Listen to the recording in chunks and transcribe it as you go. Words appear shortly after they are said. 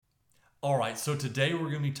All right, so today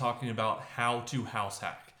we're going to be talking about how to house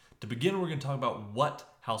hack. To begin, we're going to talk about what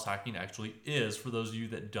house hacking actually is for those of you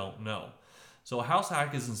that don't know. So, a house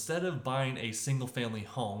hack is instead of buying a single family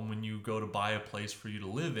home when you go to buy a place for you to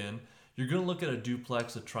live in, you're going to look at a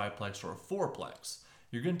duplex, a triplex, or a fourplex.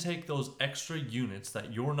 You're going to take those extra units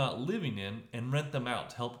that you're not living in and rent them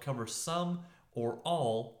out to help cover some or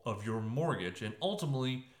all of your mortgage and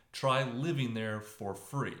ultimately try living there for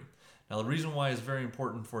free. Now, the reason why it's very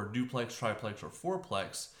important for a duplex, triplex, or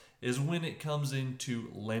fourplex is when it comes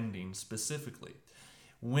into lending specifically.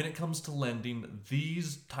 When it comes to lending,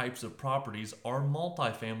 these types of properties are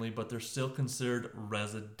multifamily, but they're still considered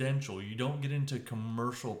residential. You don't get into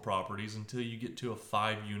commercial properties until you get to a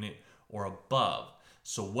 5 unit or above.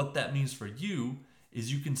 So, what that means for you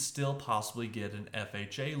is you can still possibly get an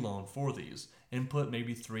FHA loan for these and put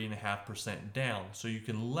maybe 3.5% down. So, you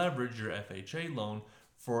can leverage your FHA loan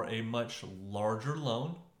for a much larger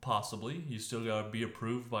loan, possibly. You still got to be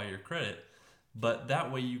approved by your credit, but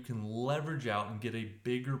that way you can leverage out and get a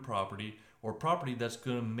bigger property or property that's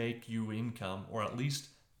going to make you income or at least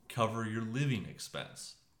cover your living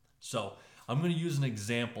expense. So, I'm going to use an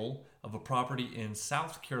example of a property in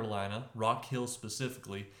South Carolina, Rock Hill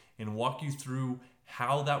specifically, and walk you through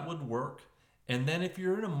how that would work. And then, if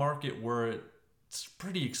you're in a market where it's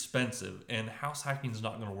pretty expensive and house hacking is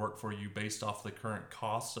not going to work for you based off the current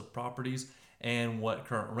costs of properties and what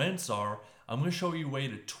current rents are, I'm going to show you a way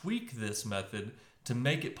to tweak this method to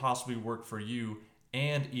make it possibly work for you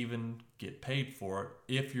and even get paid for it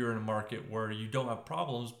if you're in a market where you don't have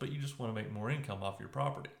problems but you just want to make more income off your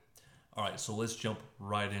property. All right, so let's jump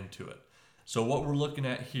right into it. So what we're looking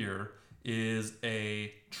at here is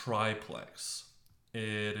a triplex.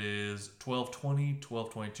 It is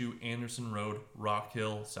 1222 Anderson Road, Rock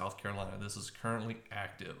Hill, South Carolina. This is currently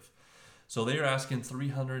active. So they are asking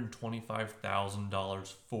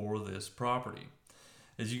 $325,000 for this property.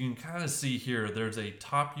 As you can kind of see here, there's a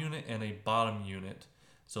top unit and a bottom unit.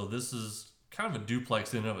 So this is kind of a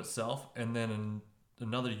duplex in and of itself, and then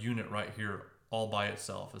another unit right here all by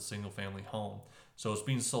itself, a single family home. So it's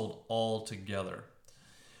being sold all together.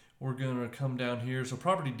 We're going to come down here. So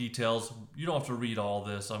property details, you don't have to read all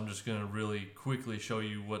this. I'm just going to really quickly show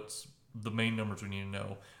you what's the main numbers we need to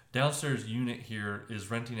know. Downstairs unit here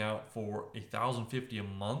is renting out for $1,050 a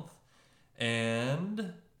month,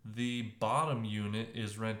 and the bottom unit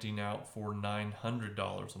is renting out for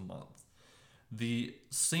 $900 a month. The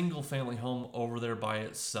single family home over there by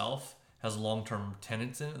itself has long-term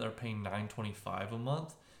tenants in it. They're paying $925 a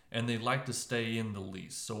month, and they like to stay in the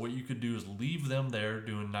lease. So what you could do is leave them there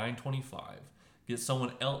doing $925, get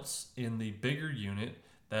someone else in the bigger unit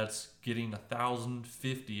that's getting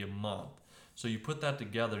 $1,050 a month. So you put that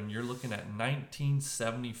together and you're looking at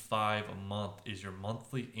 $1,975 a month is your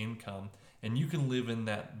monthly income, and you can live in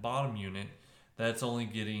that bottom unit that's only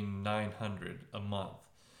getting $900 a month.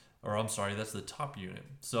 Or I'm sorry, that's the top unit.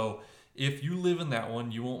 So if you live in that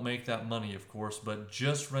one, you won't make that money, of course, but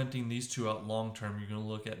just renting these two out long term, you're going to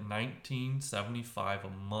look at $1,975 a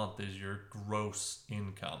month is your gross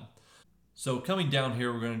income. So coming down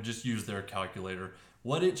here, we're going to just use their calculator.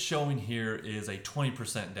 What it's showing here is a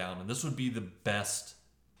 20% down, and this would be the best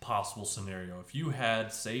possible scenario. If you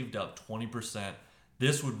had saved up 20%,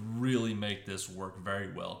 this would really make this work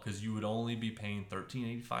very well because you would only be paying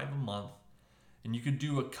 $1,385 a month, and you could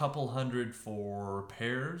do a couple hundred for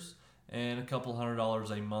repairs and a couple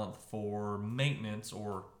 $100 a month for maintenance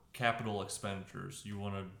or capital expenditures. You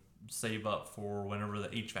want to save up for whenever the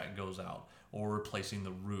HVAC goes out or replacing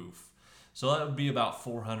the roof. So that would be about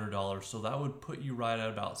 $400. So that would put you right at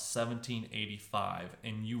about $1,785,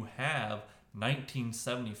 and you have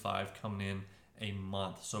 $1,975 coming in a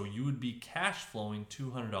month. So you would be cash flowing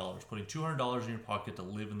 $200, putting $200 in your pocket to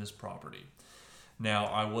live in this property. Now,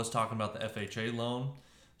 I was talking about the FHA loan.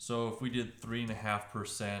 So if we did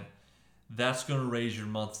 3.5%, that's going to raise your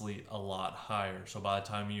monthly a lot higher. So by the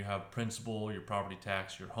time you have principal, your property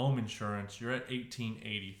tax, your home insurance, you're at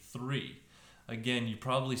 $1,883. Again, you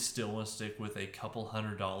probably still want to stick with a couple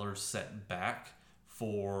 $100 set back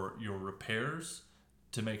for your repairs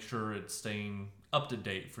to make sure it's staying up to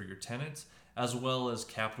date for your tenants, as well as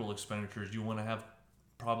capital expenditures. You want to have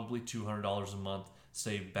probably $200 a month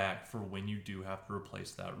saved back for when you do have to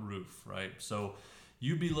replace that roof, right? So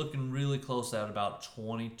you'd be looking really close at about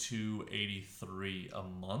 $2,283 a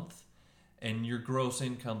month, and your gross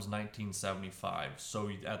income's $1,975. So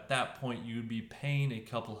at that point, you'd be paying a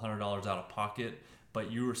couple $100 out of pocket,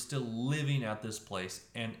 but you are still living at this place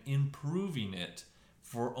and improving it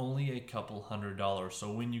for only a couple $100.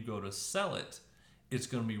 So when you go to sell it, it's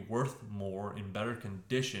going to be worth more in better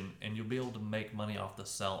condition, and you'll be able to make money off the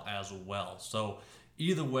sell as well. So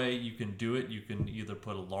Either way you can do it. You can either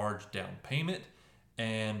put a large down payment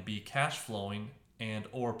and be cash flowing, and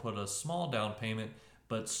or put a small down payment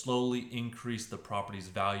but slowly increase the property's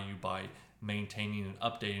value by maintaining and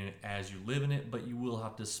updating it as you live in it, but you will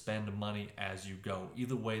have to spend money as you go.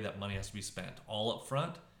 Either way, that money has to be spent all up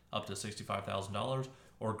front, up to $65,000,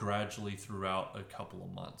 or gradually throughout a couple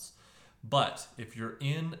of months. But if you're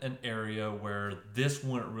in an area where this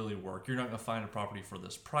wouldn't really work, you're not going to find a property for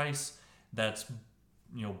this price that's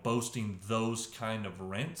boasting those kind of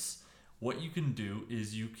rents. What you can do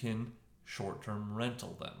is you can short-term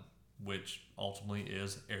rental them, which ultimately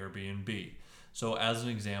is Airbnb. So as an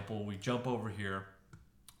example, we jump over here.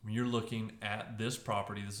 When you're looking at this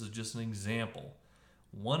property, this is just an example.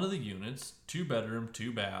 One of the units, 2-bedroom,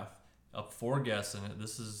 2-bath, up 4 guests in it.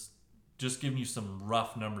 This is just giving you some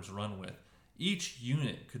rough numbers to run with. Each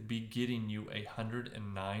unit could be getting you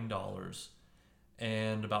 $109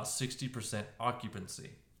 and about 60%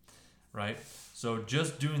 occupancy, right? So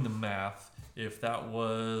just doing the math, if that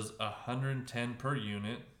was $110 per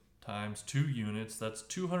unit times 2 units, that's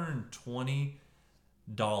 $220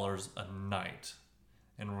 a night.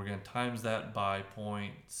 And we're going to times that by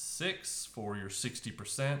 0.6 for your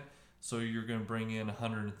 60%. So you're going to bring in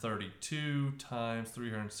 132 times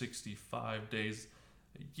 365 days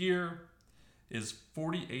a year is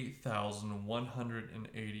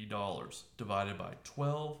 $48,180 divided by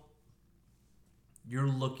 12. You're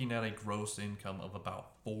looking at a gross income of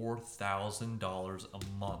about $4,000 a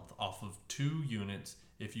month off of 2 units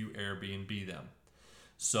if you Airbnb them.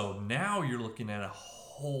 So now you're looking at a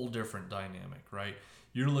whole different dynamic, right?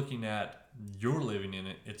 You're looking at, you're living in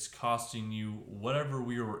it. It's costing you whatever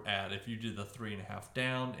we were at. If you did the 3.5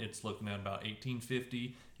 down, it's looking at about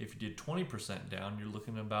 $1,850. If you did 20% down, you're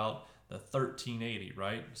looking at about the $1,380,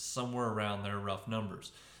 right? Somewhere around there, rough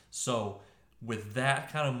numbers. So with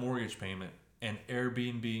that kind of mortgage payment and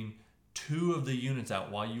Airbnb 2 of the units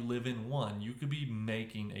out while you live in 1, you could be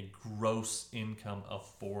making a gross income of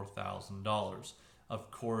 $4,000.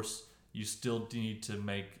 Of course, you still need to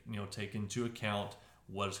take into account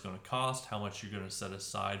what it's going to cost, how much you're going to set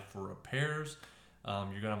aside for repairs. You're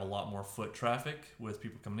going to have a lot more foot traffic with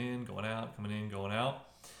people coming in, going out, coming in, going out,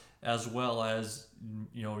 as well as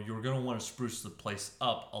you're going to want to spruce the place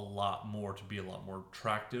up a lot more to be a lot more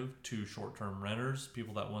attractive to short-term renters,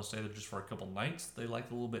 people that want to stay there just for a couple nights. They like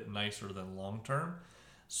it a little bit nicer than long-term.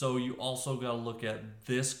 So you also got to look at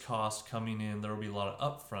this cost coming in. There will be a lot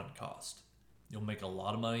of upfront cost. You'll make a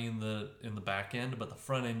lot of money in the back end, but the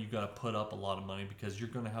front end you got to put up a lot of money because you're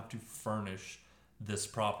going to have to furnish this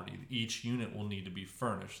property. Each unit will need to be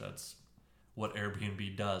furnished. That's what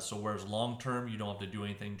Airbnb does. So whereas long term you don't have to do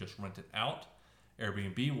anything, just rent it out,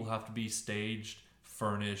 Airbnb will have to be staged,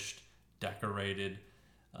 furnished, decorated,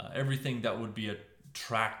 everything that would be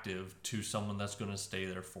attractive to someone that's going to stay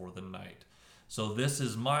there for the night. So this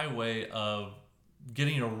is my way of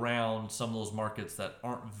getting around some of those markets that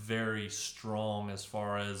aren't very strong as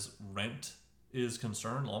far as rent is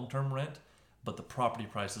concerned, long-term rent, but the property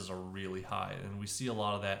prices are really high. And we see a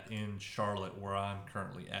lot of that in Charlotte where I'm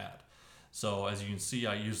currently at. So as you can see,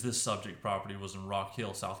 I use this subject property was in Rock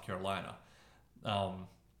Hill, South Carolina.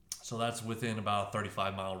 So that's within about a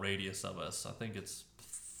 35-mile radius of us. I think it's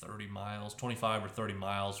 30 miles, 25 or 30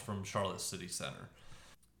 miles from Charlotte City Center.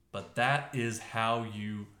 But that is how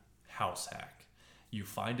you house hack. You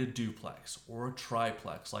find a duplex or a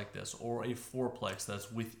triplex like this or a fourplex that's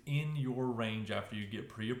within your range after you get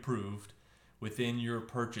pre-approved, within your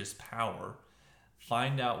purchase power.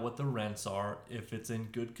 Find out what the rents are, if it's in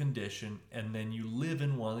good condition, and then you live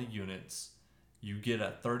in one of the units. You get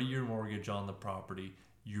a 30-year mortgage on the property.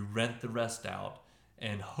 You rent the rest out.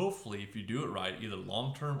 And hopefully, if you do it right, either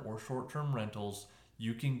long-term or short-term rentals,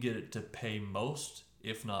 you can get it to pay most,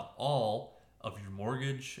 if not all, of your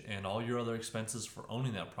mortgage and all your other expenses for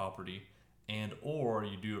owning that property. And or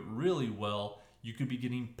you do it really well, you could be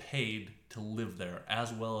getting paid to live there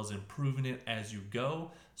as well as improving it as you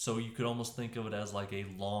go. So you could almost think of it as like a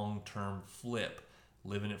long-term flip,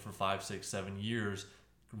 living it for 5, 6, 7 years,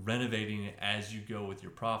 renovating it as you go with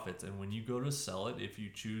your profits. And when you go to sell it, if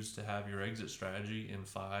you choose to have your exit strategy in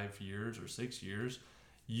 5 years or 6 years,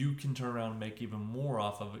 you can turn around and make even more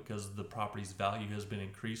off of it because the property's value has been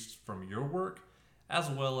increased from your work, as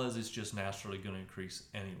well as it's just naturally going to increase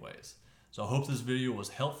anyways. So I hope this video was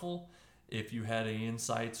helpful. If you had any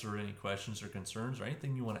insights or any questions or concerns or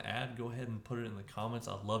anything you want to add, go ahead and put it in the comments.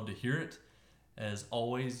 I'd love to hear it. As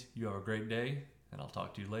always, you have a great day, and I'll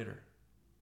talk to you later.